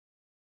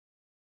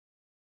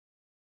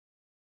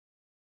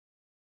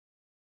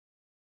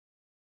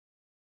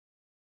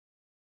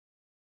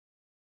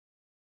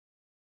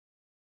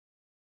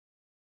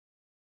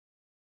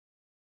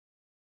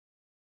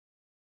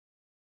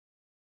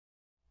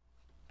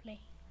Play.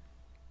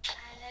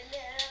 And a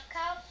little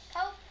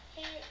cowpoke,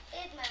 here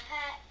is my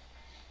hat,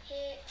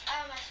 here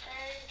are my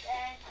spurs,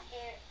 and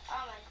here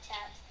are my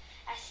chaps.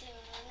 As soon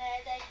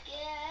as I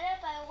get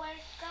up, I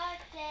work all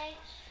day.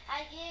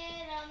 I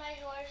get on my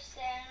horse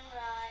and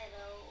ride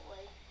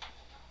away.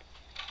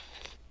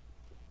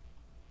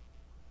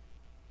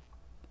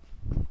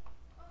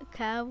 A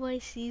cowboy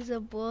sees a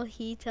bull,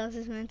 he tells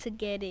his men to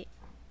get it.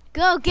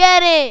 Go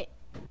get it!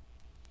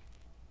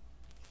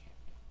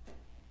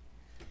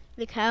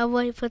 The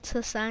cowboy puts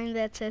a sign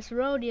that says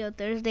rodeo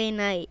Thursday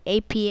night,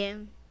 8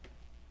 p.m.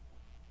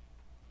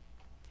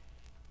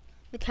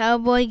 The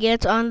cowboy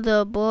gets on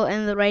the bull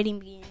and the riding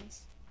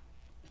begins.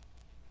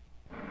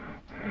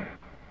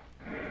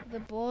 The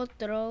bull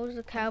throws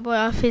the cowboy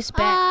off his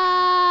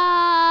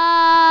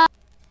back.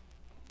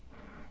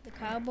 The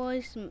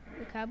cowboy's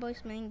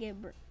men get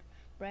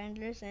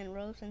brandlers and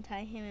ropes and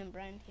tie him and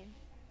brand him.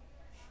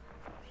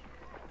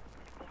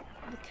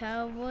 The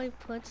cowboy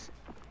puts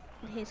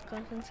his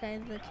clothes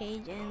inside the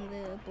cage and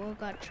the bull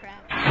got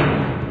trapped.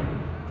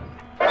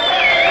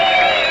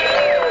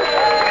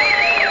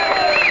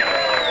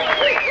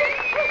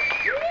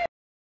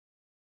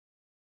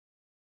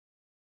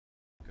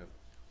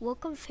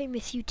 Welcome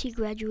famous UT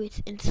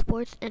graduates in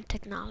sports and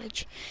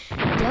technology.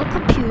 Dell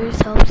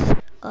Computers helps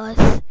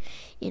us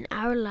in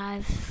our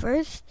lives.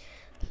 First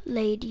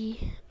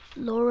Lady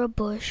Laura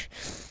Bush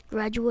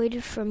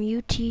graduated from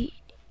UT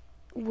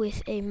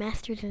with a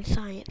master's in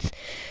science.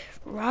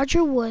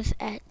 Roger was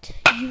at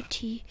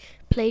UT,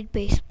 played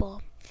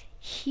baseball.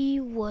 He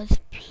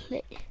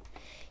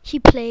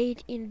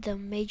played in the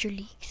major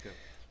leagues.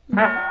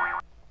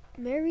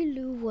 Mary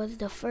Lou was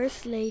the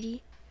first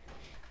lady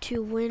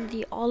to win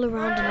the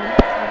all-around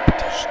Olympic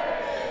competition.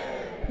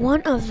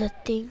 One of the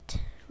things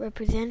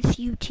represents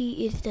UT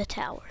is the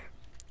tower.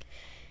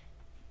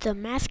 The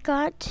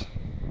mascot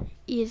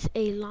is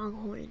a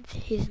Longhorn.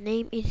 His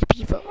name is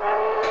Bevo.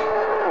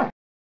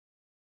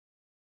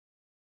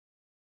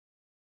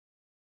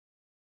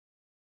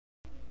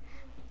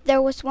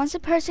 There was once a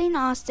person in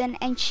Austin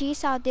and she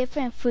saw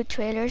different food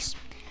trailers.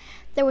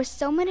 There were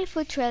so many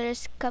food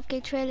trailers,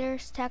 cupcake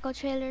trailers, taco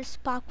trailers,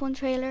 popcorn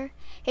trailer.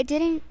 It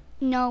didn't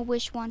know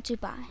which one to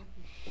buy.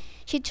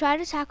 She tried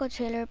a taco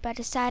trailer but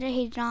decided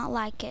he did not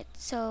like it,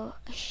 so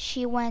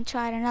she went and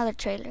tried another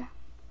trailer.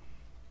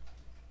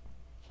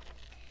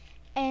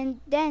 And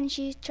then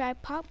she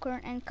tried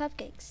popcorn and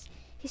cupcakes.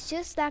 He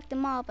just liked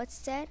them all but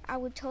said, I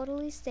would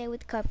totally stay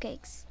with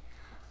cupcakes.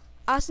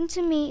 Austin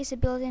to me is a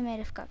building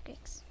made of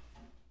cupcakes.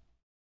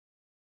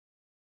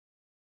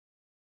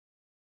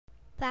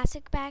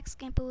 Plastic bags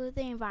can pollute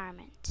the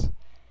environment.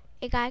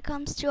 A guy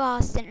comes to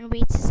Austin and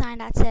reads a sign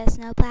that says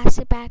no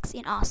plastic bags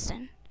in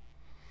Austin.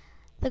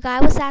 The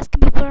guy was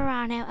asking people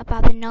around him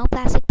about the no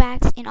plastic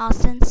bags in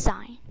Austin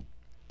sign.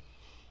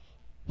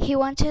 He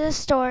went to the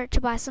store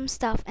to buy some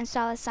stuff and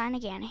saw the sign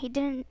again. He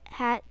didn't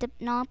have the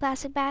no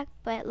plastic bag,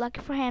 but lucky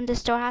for him the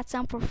store had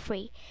some for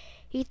free.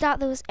 He thought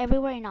that was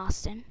everywhere in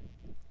Austin.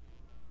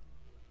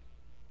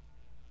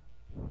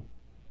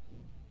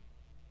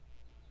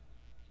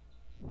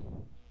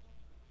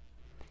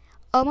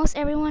 Almost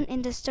everyone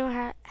in the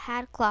store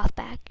had cloth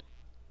bag.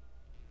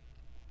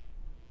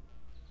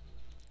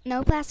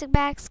 No plastic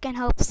bags can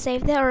help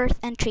save the earth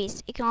and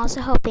trees. It can also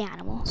help the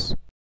animals.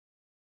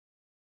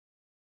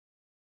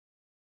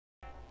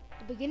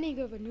 The beginning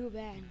of a new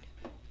band.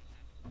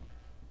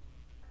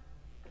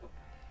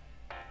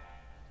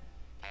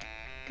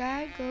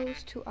 Guy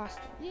goes to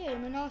Austin. Yeah,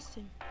 I'm in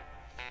Austin.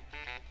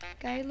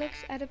 Guy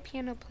looks at a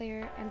piano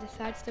player and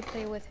decides to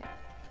play with him.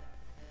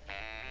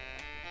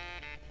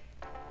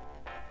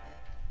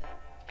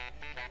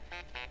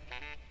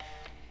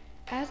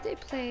 As they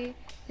play,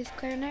 this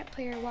clarinet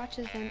player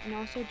watches them and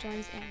also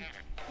joins in.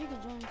 You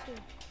can join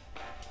too.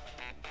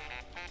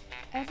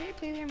 As they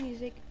play their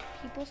music,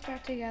 people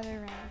start to gather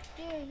around.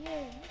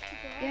 Yeah.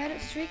 They had a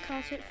street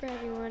concert for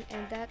everyone,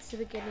 and that's the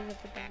beginning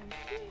of the band.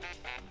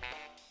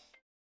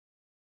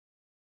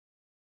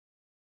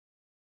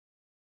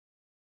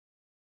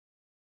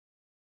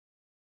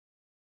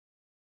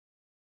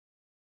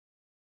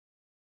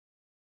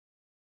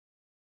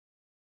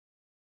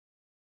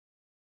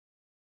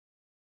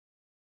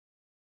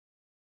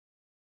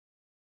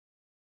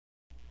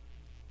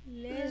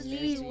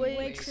 Leslie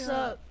wakes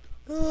up.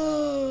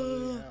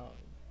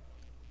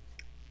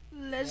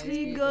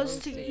 Leslie goes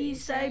to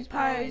East Side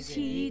Pies.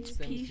 He eats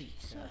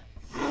pizza.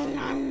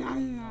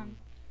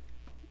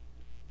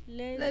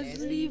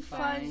 Leslie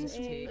finds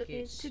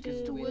tickets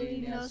to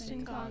Willie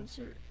Nelson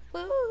concert.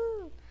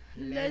 Woo!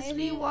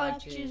 Leslie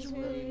watches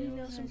Willie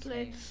Nelson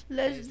play.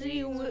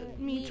 Leslie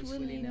meets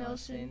Willie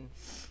Nelson.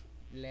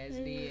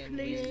 Leslie and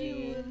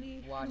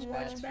Willie watch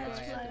bats fly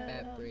at the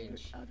Bat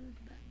Bridge.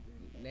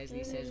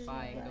 Leslie says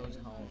bye and goes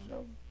home.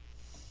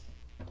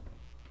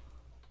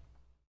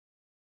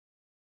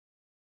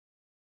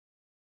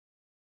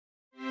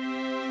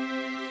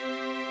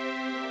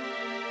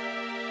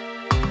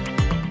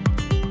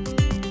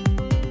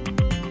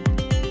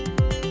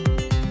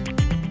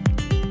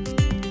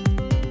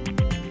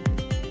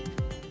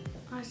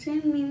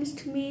 Austin means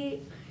to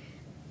me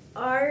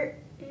art,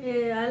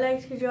 I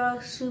like to draw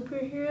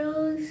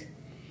superheroes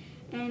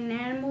and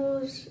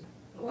animals.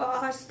 What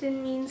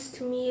Austin means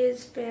to me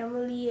is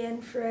family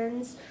and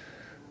friends,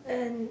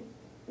 and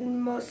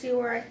mostly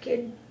where I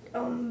could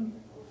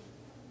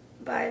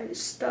buy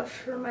stuff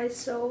for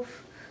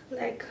myself,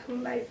 like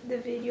the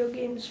video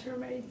games for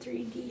my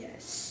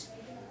 3DS.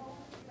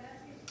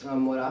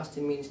 What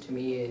Austin means to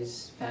me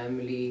is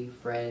family,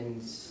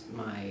 friends,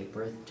 my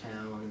birth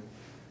town,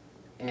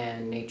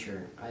 and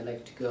nature. I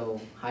like to go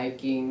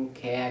hiking,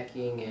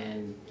 kayaking,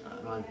 and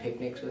on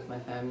picnics with my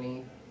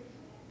family.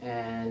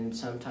 And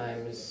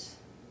sometimes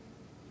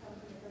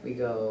we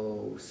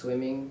go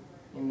swimming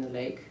in the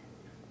lake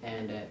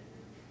and at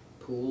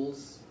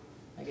pools,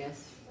 I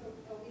guess.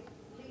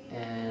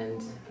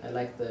 And I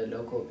like the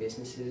local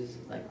businesses,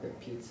 like the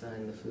pizza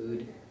and the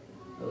food.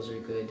 Those are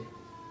good.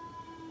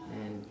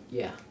 And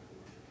yeah.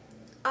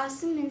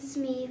 Austin means to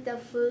me the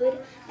food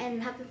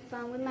and having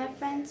fun with my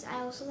friends.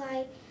 I also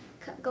like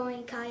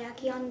going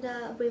kayaking on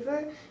the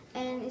river,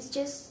 and it's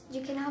just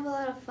you can have a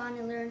lot of fun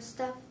and learn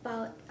stuff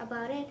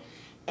about it.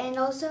 And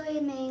also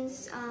it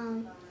means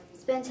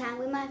spend time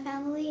with my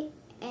family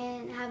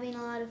and having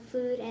a lot of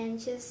food and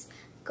just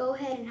go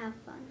ahead and have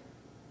fun.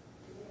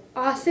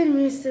 Austin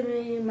means to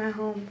me my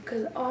home,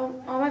 because all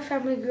my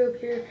family grew up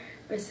here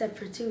except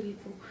for two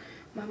people,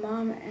 my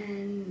mom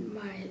and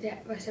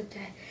my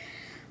stepdad.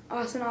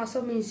 Austin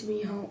also means to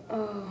me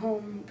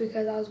home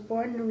because I was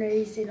born and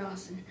raised in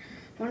Austin.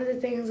 One of the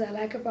things I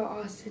like about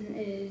Austin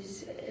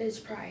is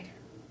pride.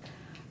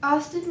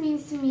 Austin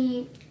means to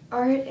me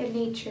art and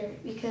nature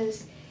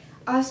because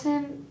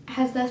Austin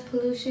has less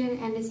pollution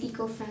and is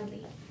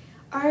eco-friendly.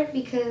 Art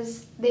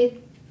because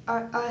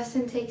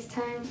Austin takes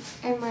time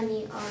and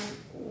money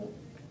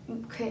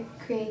on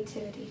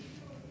creativity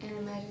and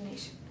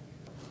imagination.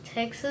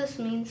 Texas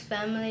means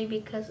family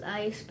because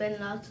I spend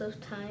lots of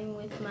time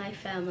with my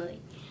family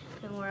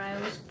and where I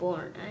was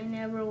born. I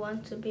never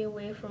want to be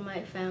away from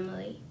my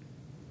family.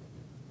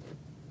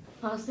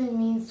 Austin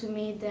means to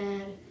me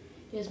that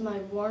it's my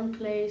born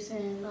place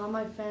and all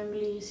my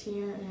family is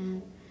here,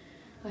 and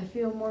I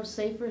feel more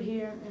safer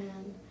here,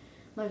 and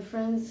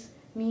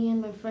me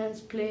and my friends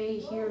play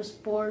here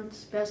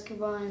sports,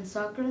 basketball and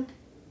soccer,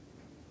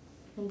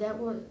 and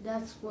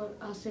that's what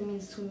Austin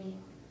means to me.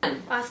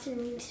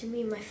 Austin means to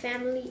me my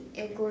family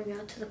and going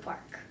out to the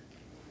park.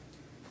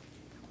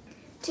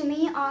 To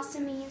me,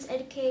 Austin means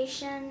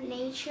education,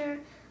 nature.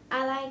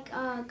 I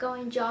like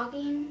going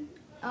jogging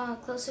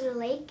close to the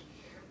lake.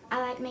 I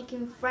like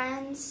making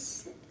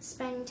friends,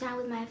 spending time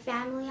with my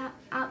family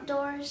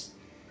outdoors.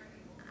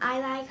 I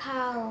like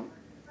how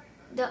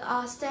the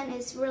Austin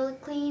is really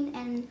clean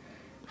and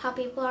how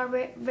people are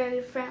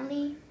very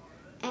friendly,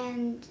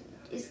 and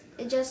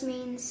it just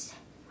means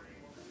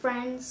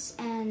friends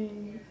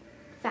and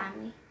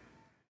family.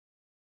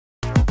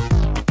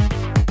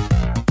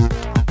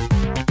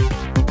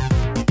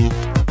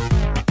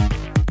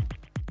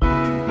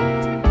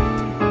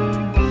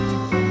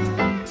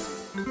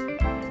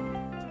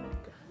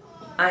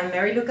 I'm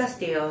Mary Lou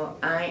Castillo.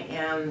 I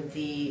am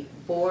the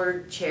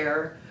board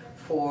chair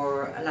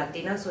for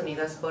Latinas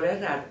Unidas por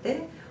el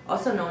Arte,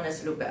 also known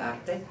as Lupe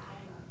Arte.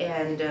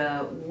 And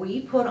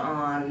we put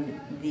on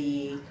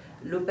the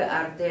Lupe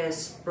Arte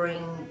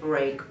Spring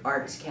Break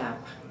Arts Camp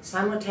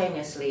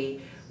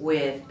simultaneously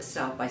with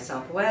South by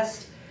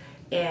Southwest.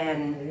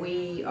 And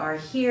we are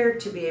here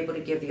to be able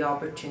to give the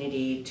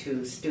opportunity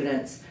to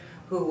students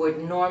who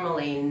would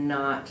normally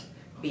not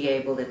be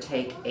able to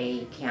take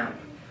a camp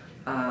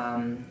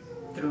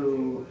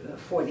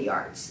for the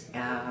arts.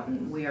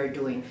 We are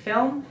doing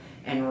film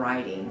and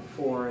writing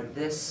for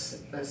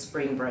this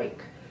spring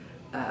break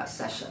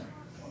session.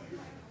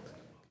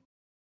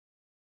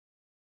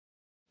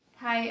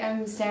 Hi,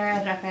 I'm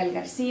Sarah Rafael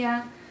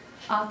Garcia,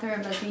 author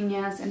of Las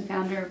Niñas and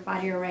founder of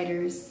Barrio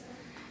Writers.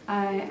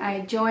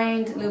 I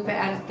joined Lupe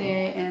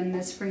Arte in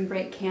the spring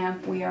break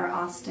camp We Are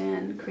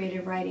Austin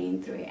creative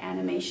writing through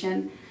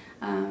animation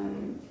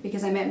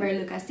because I met Mary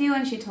Lou Castillo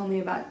and she told me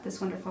about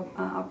this wonderful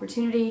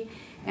opportunity,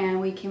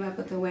 and we came up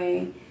with a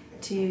way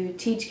to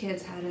teach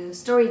kids how to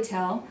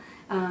storytell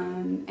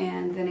and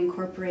then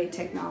incorporate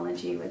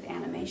technology with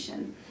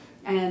animation.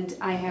 And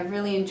I have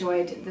really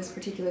enjoyed this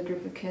particular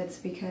group of kids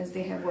because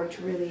they have worked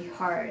really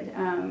hard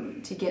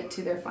to get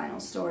to their final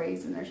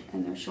stories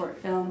and their short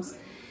films.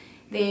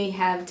 They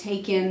have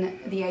taken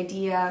the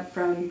idea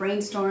from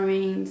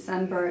brainstorming,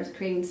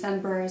 creating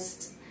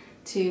sunbursts,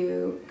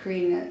 to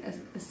creating a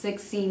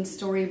 6-scene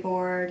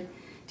storyboard,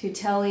 to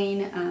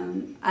telling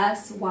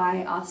us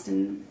why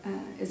Austin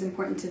is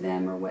important to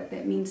them or what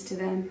that means to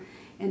them,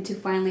 and to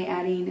finally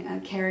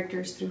adding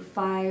characters through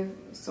 5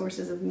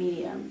 sources of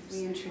medium.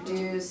 We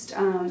introduced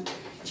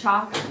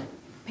chalk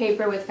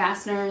paper with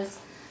fasteners,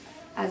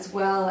 as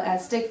well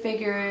as stick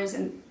figures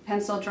and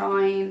pencil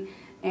drawing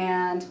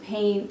and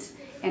paint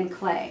and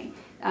clay.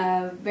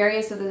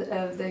 Various of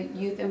the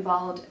youth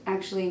involved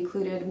actually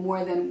included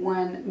more than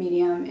one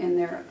medium in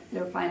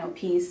their final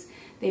piece.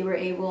 They were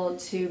able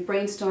to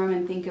brainstorm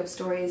and think of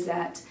stories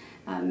that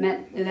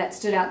that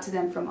stood out to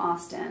them from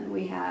Austin.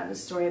 We have a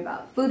story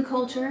about food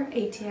culture,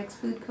 ATX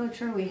food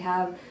culture. We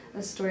have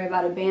a story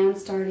about a band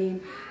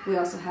starting. We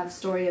also have a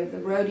story of the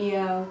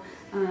rodeo.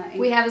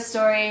 We have a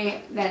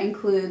story that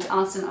includes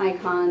Austin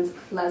icons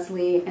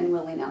Leslie and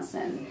Willie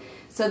Nelson.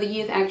 So the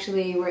youth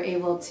actually were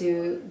able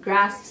to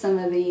grasp some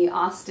of the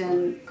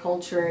Austin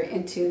culture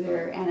into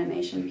their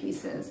animation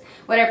pieces.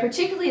 What I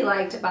particularly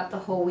liked about the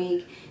whole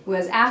week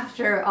was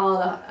after all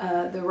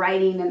the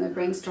writing and the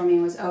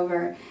brainstorming was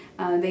over,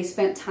 they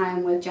spent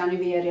time with Johnny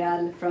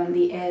Villarreal from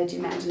the Edge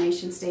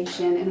Imagination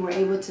Station and were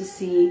able to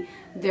see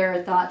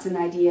their thoughts and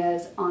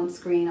ideas on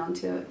screen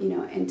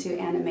into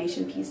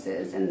animation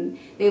pieces, and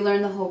they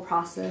learned the whole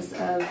process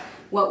of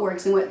what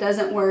works and what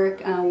doesn't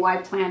work, why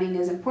planning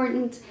is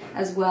important,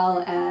 as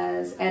well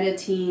as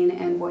editing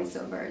and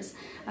voiceovers.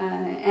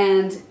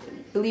 And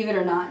believe it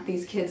or not,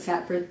 these kids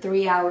sat for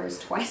 3 hours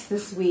twice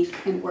this week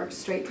and worked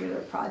straight through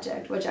their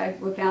project, which I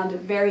found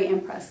very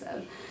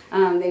impressive.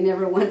 They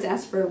never once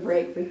asked for a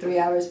break for 3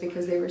 hours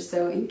because they were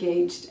so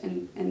engaged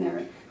in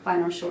their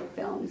final short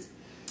films.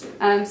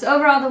 So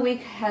overall, the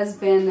week has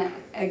been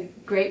a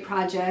great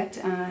project.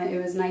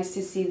 It was nice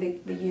to see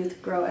the youth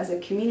grow as a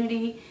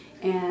community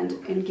and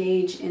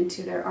engage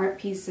into their art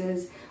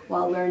pieces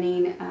while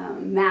learning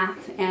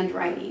math and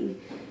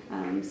writing.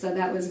 So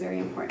that was very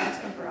important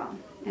overall.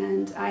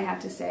 And I have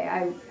to say,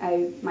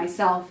 I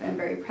myself am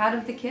very proud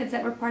of the kids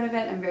that were part of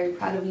it. I'm very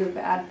proud of Lupe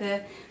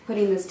Arte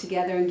putting this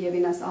together and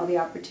giving us all the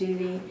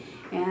opportunity.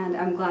 And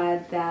I'm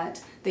glad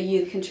that the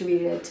youth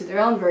contributed to their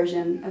own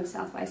version of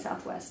South by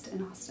Southwest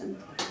in Austin.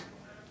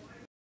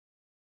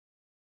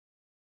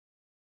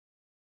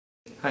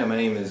 Hi, my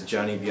name is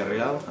Johnny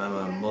Villarreal. I'm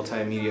a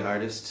multimedia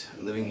artist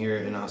living here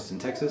in Austin,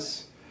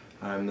 Texas.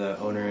 I'm the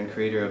owner and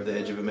creator of the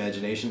Edge of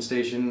Imagination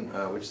Station,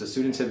 which the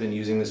students have been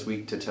using this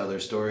week to tell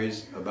their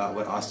stories about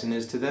what Austin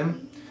is to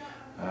them.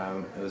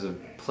 It was a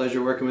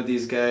pleasure working with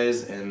these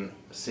guys and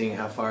seeing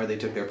how far they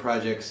took their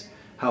projects,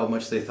 how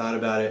much they thought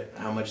about it,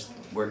 how much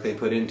work they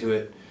put into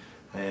it,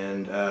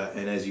 and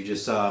as you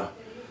just saw,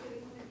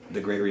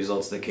 the great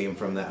results that came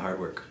from that hard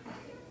work.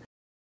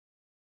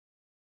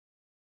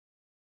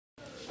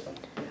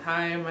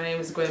 Hi, my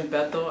name is Gwen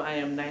Beto. I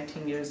am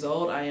 19 years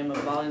old. I am a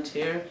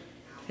volunteer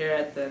here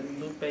at the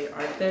Lupe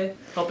Arte,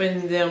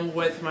 helping them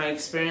with my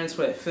experience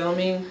with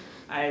filming.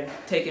 I've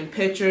taken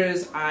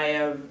pictures, I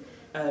have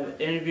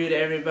interviewed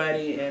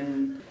everybody,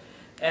 and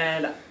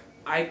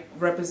I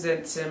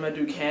represent Cinema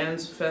du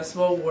Cannes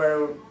Festival,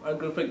 where a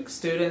group of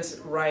students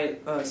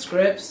write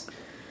scripts,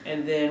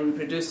 and then we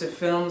produce the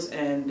films,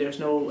 and there's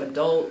no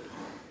adult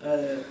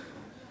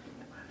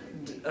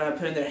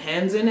putting their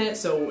hands in it,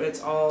 so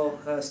it's all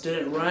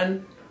student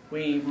run.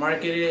 We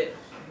market it,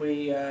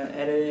 we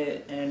edit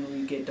it, and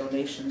we get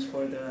donations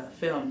for the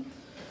film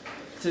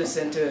to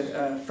send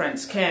to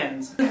France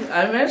Cannes.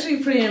 I'm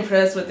actually pretty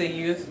impressed with the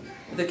youth,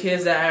 the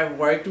kids that I've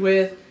worked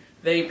with.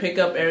 They pick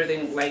up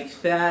everything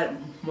like that.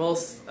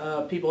 Most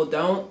people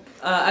don't.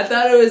 I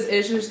thought it was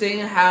interesting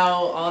how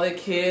all the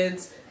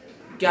kids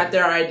got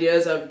their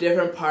ideas of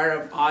different part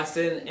of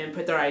Austin and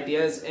put their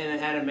ideas in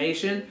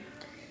animation.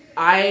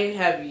 I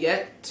have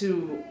yet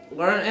to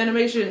learn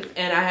animation,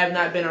 and I have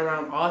not been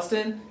around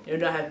Austin,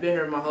 even though I have been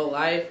here my whole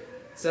life.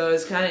 So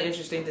it's kind of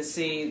interesting to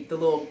see the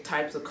little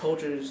types of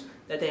cultures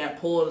that they have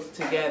pulled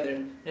together.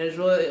 And it's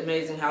really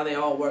amazing how they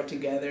all work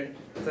together,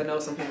 because I know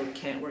some people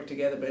can't work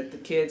together, but the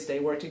kids, they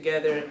work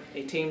together,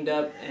 they teamed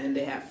up, and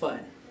they have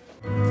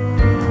fun.